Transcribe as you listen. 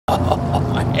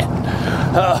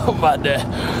Oh my dad,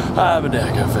 I'm a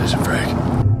daggone fishing freak.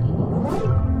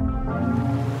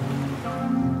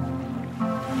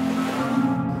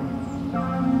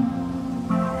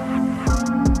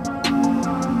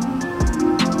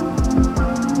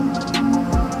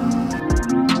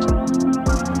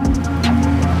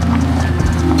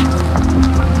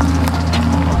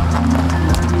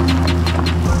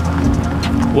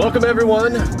 Welcome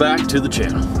everyone back to the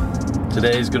channel.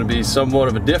 Today is going to be somewhat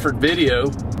of a different video.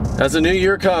 As the new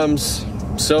year comes,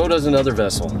 so does another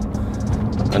vessel.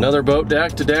 Another boat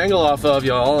deck to dangle off of,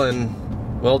 y'all,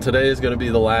 and well, today is going to be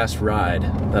the last ride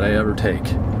that I ever take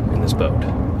in this boat.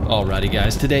 Alrighty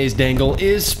guys, today's dangle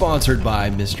is sponsored by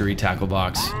Mystery Tackle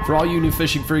Box. For all you new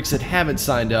fishing freaks that haven't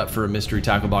signed up for a Mystery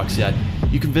Tackle Box yet,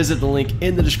 you can visit the link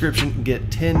in the description and get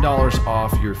 $10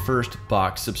 off your first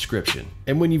box subscription.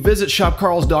 And when you visit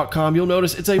shopcarls.com, you'll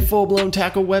notice it's a full-blown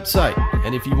tackle website.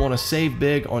 And if you want to save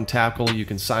big on tackle, you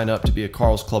can sign up to be a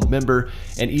Carl's Club member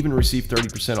and even receive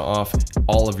 30% off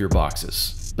all of your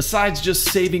boxes. Besides just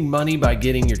saving money by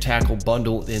getting your tackle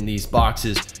bundle in these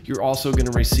boxes, you're also going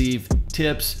to receive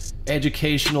tips,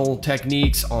 educational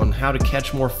techniques on how to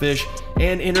catch more fish,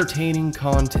 and entertaining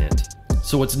content.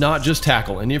 So it's not just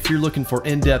tackle, and if you're looking for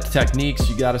in-depth techniques,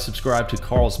 you gotta subscribe to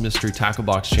Carl's Mystery Tackle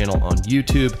Box channel on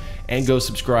YouTube and go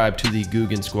subscribe to the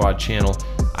Guggen Squad channel.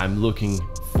 I'm looking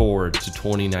forward to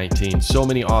 2019. So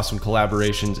many awesome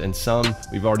collaborations, and some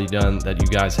we've already done that you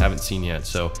guys haven't seen yet.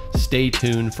 So stay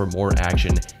tuned for more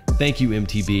action. Thank you,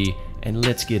 MTB, and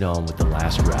let's get on with the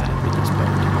last ride with this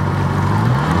boat.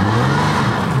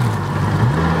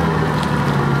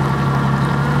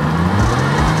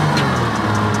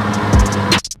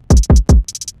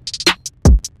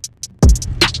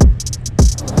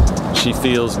 She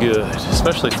feels good,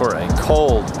 especially for a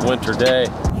cold winter day.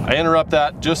 I interrupt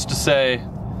that just to say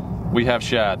we have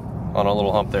shad on a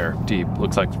little hump there, deep.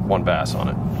 Looks like one bass on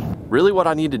it. Really what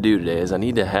I need to do today is I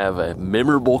need to have a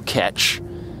memorable catch,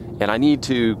 and I need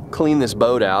to clean this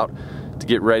boat out to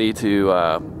get ready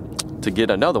to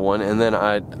get another one, and then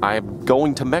I'm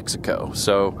going to Mexico.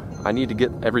 So I need to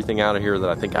get everything out of here that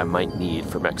I think I might need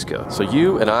for Mexico. So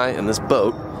you and I and this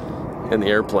boat and the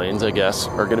airplanes, I guess,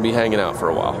 are gonna be hanging out for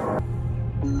a while.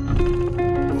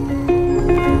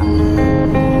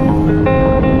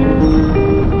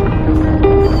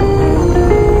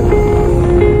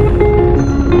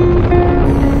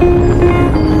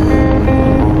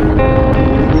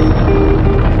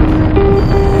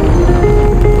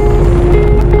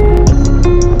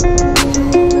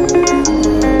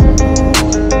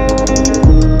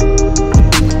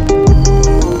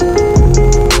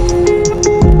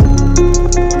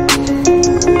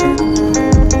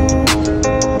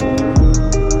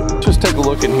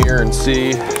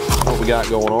 See what we got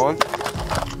going on.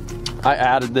 I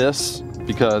added this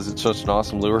because it's such an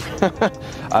awesome lure.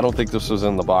 I don't think this was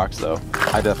in the box though.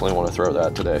 I definitely want to throw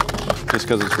that today just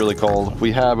because it's really cold.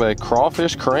 We have a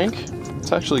crawfish crank.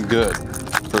 It's actually good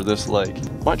for this lake.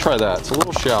 Might try that. It's a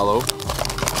little shallow.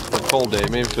 It's a cold day,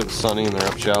 maybe because it's sunny and they're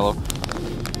up shallow.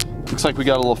 Looks like we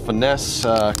got a little finesse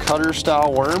cutter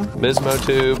style worm, Bismo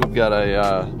tube. We've got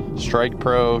a Strike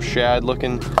Pro shad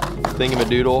looking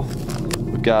thingamadoodle.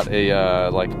 Got a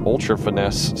like ultra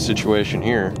finesse situation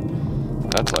here.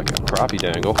 That's like a crappie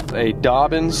dangle. A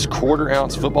Dobbins 1/4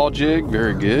 ounce football jig,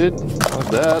 very good. Love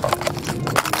that.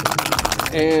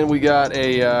 And we got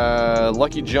a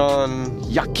Lucky John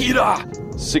Yakira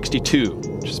 62,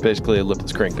 which is basically a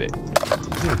lipless crankbait.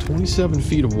 27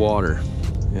 feet of water,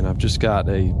 and I've just got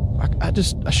I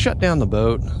shut down the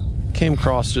boat, came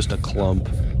across just a clump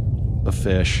of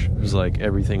fish. It was like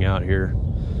everything out here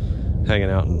hanging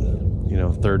out in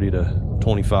 30 to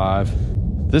 25.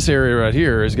 This area right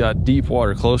here has got deep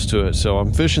water close to it, so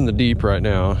I'm fishing the deep right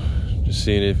now, just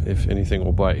seeing if anything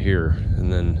will bite here.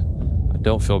 And then I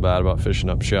don't feel bad about fishing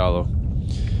up shallow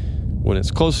when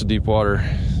it's close to deep water.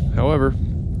 However,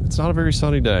 it's not a very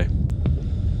sunny day.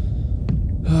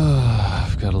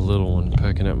 I've got a little one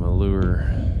pecking at my lure.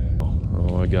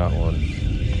 Oh, I got one.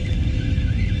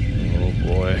 Oh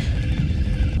boy.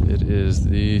 It is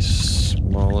the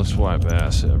smallest white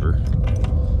bass ever.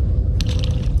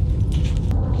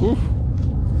 Whew.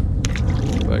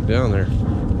 Back down there.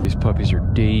 These puppies are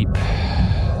deep.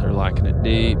 They're liking it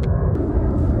deep.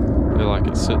 They like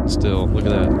it sitting still. Look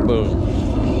at that. Boom.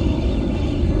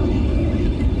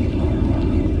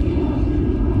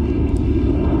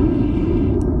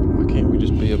 Why can't we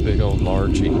just be a big old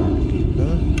largie?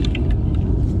 Huh?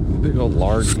 A big old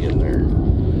largie in there.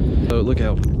 Oh, look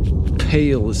how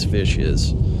pale this fish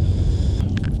is.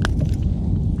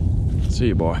 See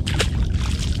you, boy.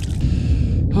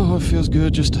 Oh, it feels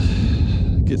good just to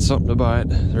get something to bite.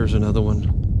 There's another one.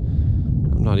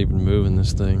 I'm not even moving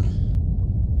this thing.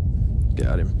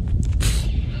 Got him.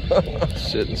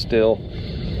 Sitting still.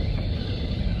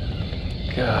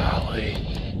 Golly.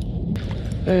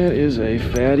 That is a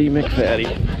fatty McFatty.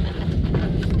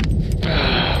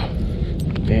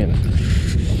 Man,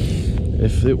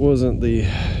 if it wasn't the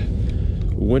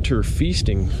winter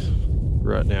feasting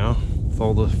right now with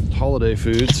all the holiday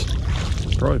foods,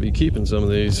 I'd probably be keeping some of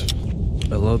these.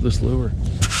 I love this lure.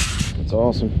 It's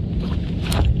awesome.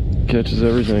 Catches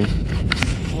everything.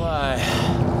 Why?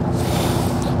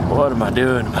 What am I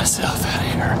doing to myself out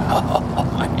here? Oh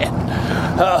man.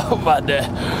 Oh my dad.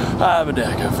 I'm a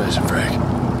dad go fishing freak.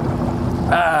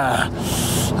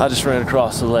 I just ran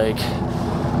across the lake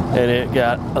and it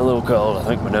got a little cold. I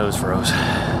think my nose froze.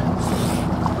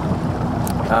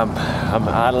 I'm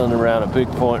idling around a big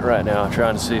point right now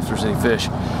trying to see if there's any fish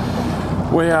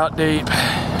way out deep.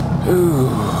 Ooh,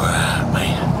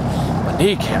 man, my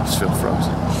kneecaps feel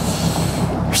frozen.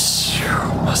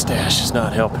 Mustache is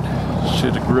not helping.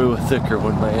 Should have grew a thicker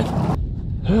one, man.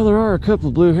 Well, there are a couple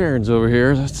of blue herons over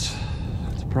here. That's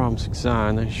a promising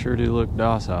sign. They sure do look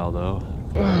docile, though.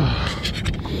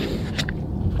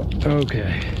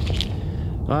 Okay.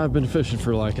 I've been fishing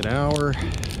for like an hour.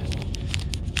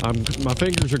 My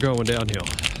fingers are going downhill.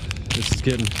 This is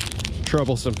getting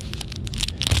troublesome.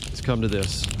 It's come to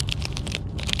this.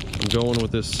 I'm going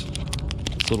with this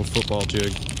little football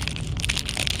jig.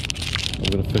 I'm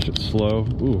gonna fish it slow.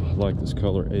 Ooh, I like this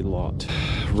color a lot.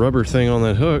 Rubber thing on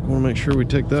that hook, I wanna make sure we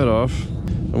take that off.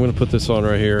 I'm gonna put this on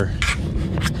right here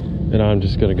and I'm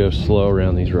just gonna go slow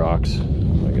around these rocks. Oh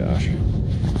my gosh.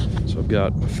 So I've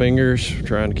got my fingers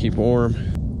trying to keep warm.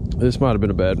 This might have been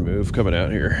a bad move coming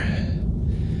out here.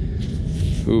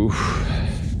 Ooh.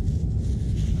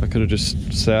 I could have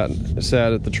just sat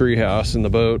at the tree house in the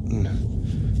boat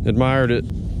and admired it.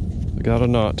 I got a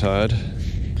knot tied.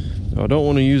 Now, I don't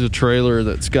want to use a trailer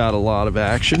that's got a lot of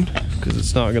action because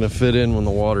it's not going to fit in when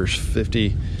the water's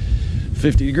 50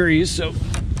 degrees. So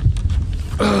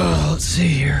let's see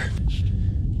here.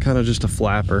 Kind of just a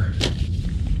flapper.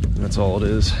 That's all it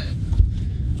is.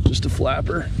 Just a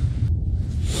flapper.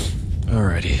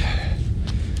 Alrighty.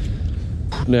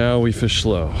 Now we fish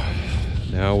slow.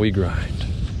 Now we grind.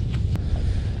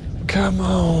 Come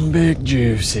on, Big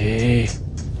Juicy.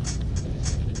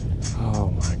 Oh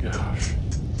my gosh.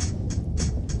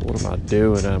 What am I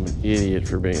doing? I'm an idiot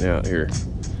for being out here.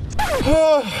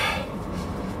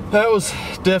 That was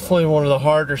definitely one of the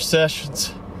harder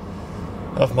sessions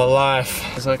of my life.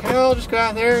 It's like, oh, I'll just go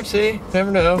out there and see.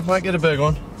 Never know, might get a big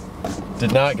one.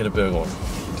 Did not get a big one.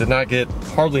 Did not get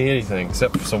hardly anything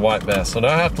except for some white bass. So now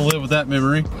I have to live with that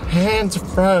memory. Hands are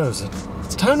frozen.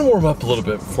 It's time to warm up a little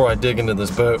bit before I dig into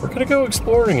this boat. We're gonna go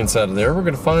exploring inside of there. We're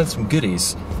gonna find some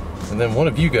goodies. And then one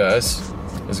of you guys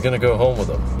is gonna go home with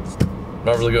them.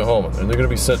 Not really go home, and they're gonna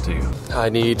be sent to you. I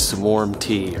need some warm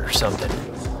tea or something.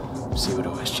 Let's see what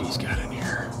OSG's got in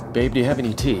here. Babe, do you have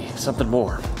any tea? Something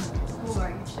warm.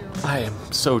 Are you chilled? I am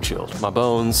so chilled. My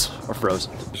bones are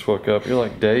frozen. Just woke up, you're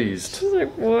like dazed.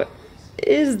 Like, what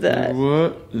is that?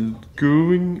 What is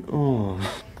going on?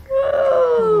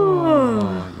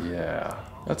 Oh. Yeah.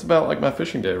 That's about like my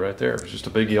fishing day right there. It was just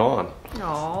a big yawn.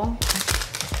 Aw.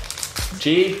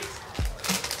 G?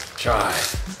 Chai.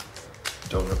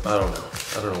 I don't know.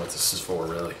 I don't know what this is for,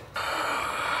 really.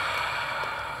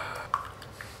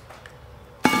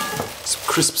 Some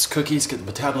crisps, cookies, get the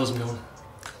metabolism going.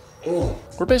 Oh.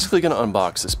 We're basically gonna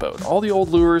unbox this boat. All the old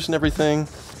lures and everything.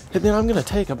 And then I'm gonna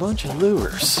take a bunch of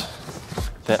lures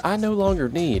that I no longer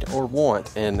need or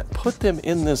want and put them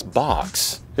in this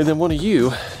box. And then one of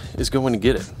you is going to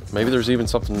get it. Maybe there's even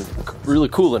something really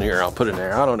cool in here I'll put in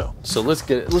there, I don't know. So let's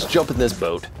jump in this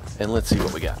boat and let's see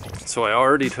what we got. So I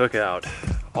already took out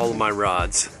all of my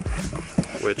rods,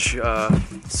 which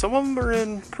some of them are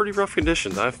in pretty rough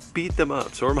conditions. I've beat them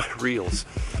up, so are my reels.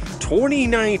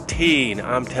 2019,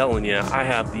 I'm telling you, I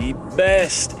have the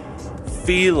best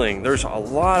feeling. There's a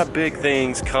lot of big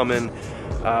things coming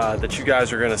that you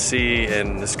guys are gonna see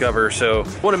and discover. So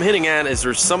what I'm hitting at is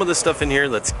there's some of the stuff in here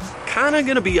that's kind of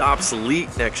gonna be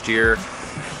obsolete next year,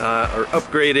 or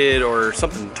upgraded, or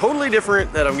something totally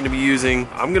different that I'm gonna be using.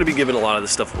 I'm gonna be giving a lot of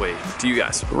this stuff away to you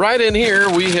guys. Right in here,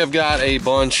 we have got a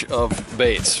bunch of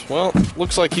baits. Well,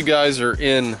 looks like you guys are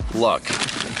in luck.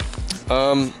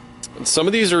 Some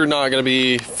of these are not gonna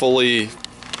be fully,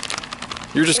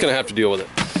 you're just gonna have to deal with it.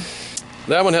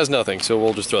 That one has nothing, so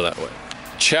we'll just throw that away.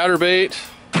 Chatterbait,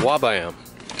 wabam.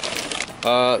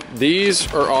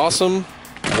 These are awesome,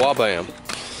 wabam.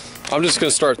 I'm just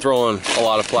gonna start throwing a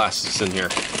lot of plastics in here.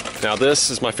 Now this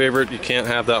is my favorite, you can't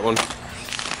have that one.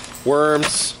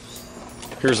 Worms,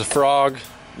 here's a frog,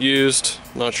 used.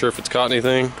 Not sure if it's caught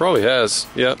anything. Probably has.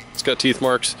 Yep, it's got teeth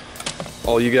marks.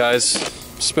 All you guys,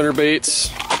 spinner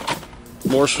baits,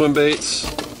 more swim baits,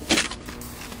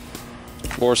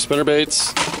 more spinner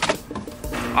baits.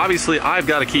 Obviously, I've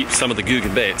got to keep some of the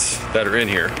Googan baits that are in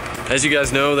here. As you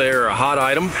guys know, they are a hot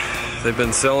item. They've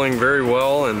been selling very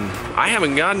well, and I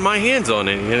haven't gotten my hands on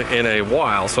any in a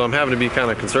while, so I'm having to be kind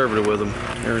of conservative with them.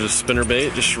 There's a spinner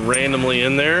bait just randomly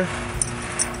in there.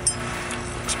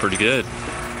 Looks pretty good.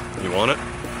 You want it?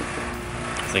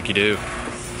 I think you do.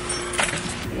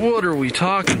 What are we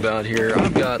talking about here?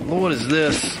 I've got, what is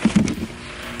this?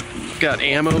 I've got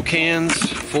ammo cans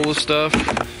full of stuff.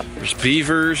 There's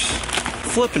beavers.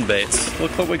 Flipping baits.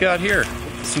 Look what we got here.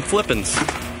 Some flippins.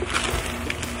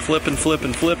 Flipping.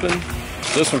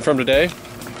 This one from today,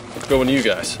 going to you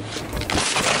guys.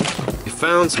 We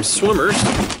found some swimmers.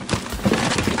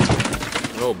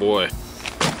 Oh boy.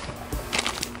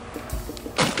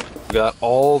 Got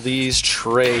all these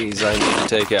trays I need to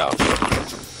take out.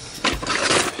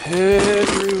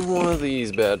 Every one of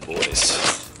these bad boys.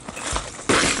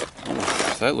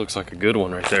 That looks like a good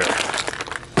one right there.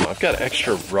 I've got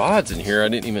extra rods in here I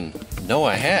didn't even know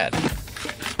I had.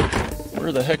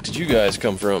 Where the heck did you guys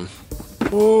come from?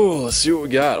 Oh, let's see what we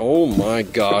got. Oh my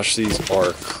gosh, these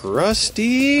are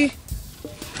crusty.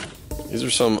 These are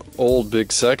some old big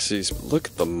sexies. Look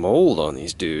at the mold on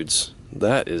these dudes.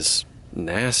 That is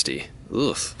nasty.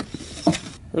 Ugh.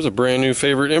 There's a brand new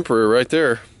favorite emperor right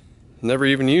there. Never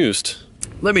even used.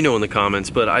 Let me know in the comments,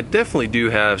 but I definitely do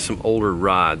have some older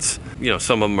rods. You know,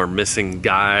 some of them are missing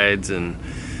guides and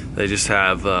they just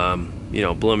have, you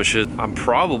know, blemishes. I'm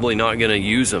probably not gonna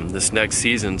use them this next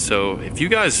season. So if you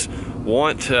guys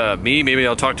want maybe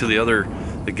I'll talk to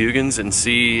the Googans and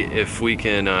see if we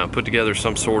can put together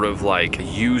some sort of like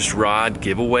used rod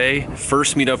giveaway.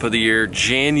 First meetup of the year,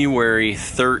 January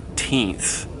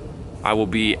 13th. I will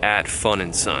be at Fun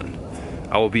and Sun.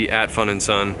 I will be at Fun and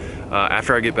Sun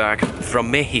after I get back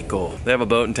from Mexico. They have a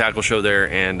boat and tackle show there,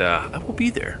 and I will be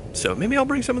there. So maybe I'll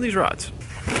bring some of these rods.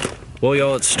 Well,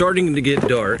 y'all, it's starting to get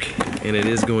dark, and it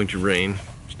is going to rain.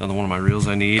 There's another one of my reels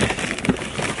I need.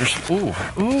 There's, ooh,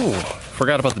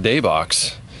 forgot about the day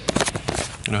box.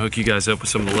 I'm gonna hook you guys up with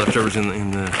some of the leftovers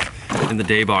in the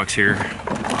day box here.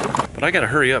 But I gotta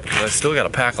hurry up because I still gotta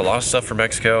pack a lot of stuff for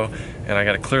Mexico, and I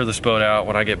gotta clear this boat out.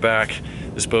 When I get back,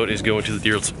 this boat is going to the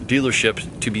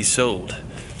dealership to be sold,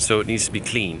 so it needs to be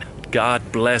clean.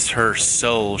 God bless her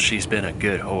soul, she's been a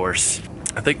good horse.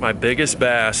 I think my biggest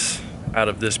bass out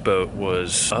of this boat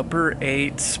was upper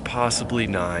 8s, possibly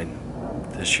 9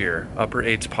 this year. Upper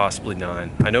 8s, possibly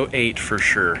 9. I know 8 for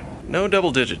sure. No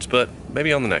double digits, but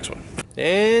maybe on the next one.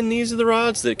 And these are the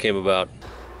rods that came about.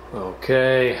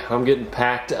 Okay, I'm getting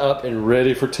packed up and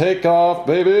ready for takeoff,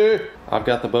 baby. I've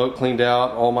got the boat cleaned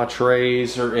out. All my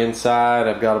trays are inside.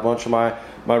 I've got a bunch of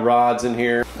my rods in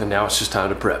here. And now it's just time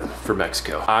to prep for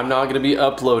Mexico. I'm not gonna be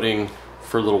uploading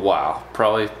for a little while.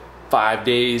 Probably 5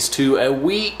 days to a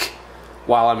week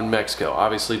while I'm in Mexico.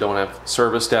 Obviously don't have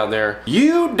service down there.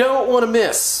 You don't wanna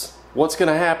miss what's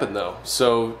gonna happen though.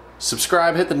 So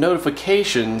subscribe, hit the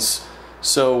notifications,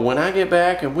 so when I get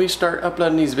back and we start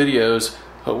uploading these videos,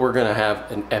 we're gonna have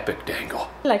an epic dangle.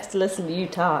 He likes to listen to you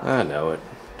talk. I know it.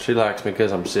 She likes me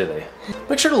because I'm silly.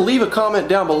 Make sure to leave a comment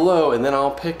down below and then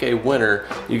I'll pick a winner.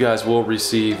 You guys will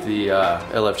receive the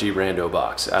LFG Rando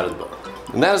box out of the book.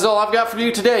 And that is all I've got for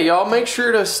you today, y'all. Make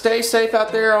sure to stay safe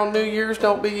out there on New Year's.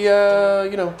 Don't be, you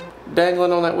know,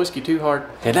 dangling on that whiskey too hard.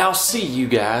 And I'll see you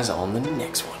guys on the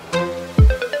next one.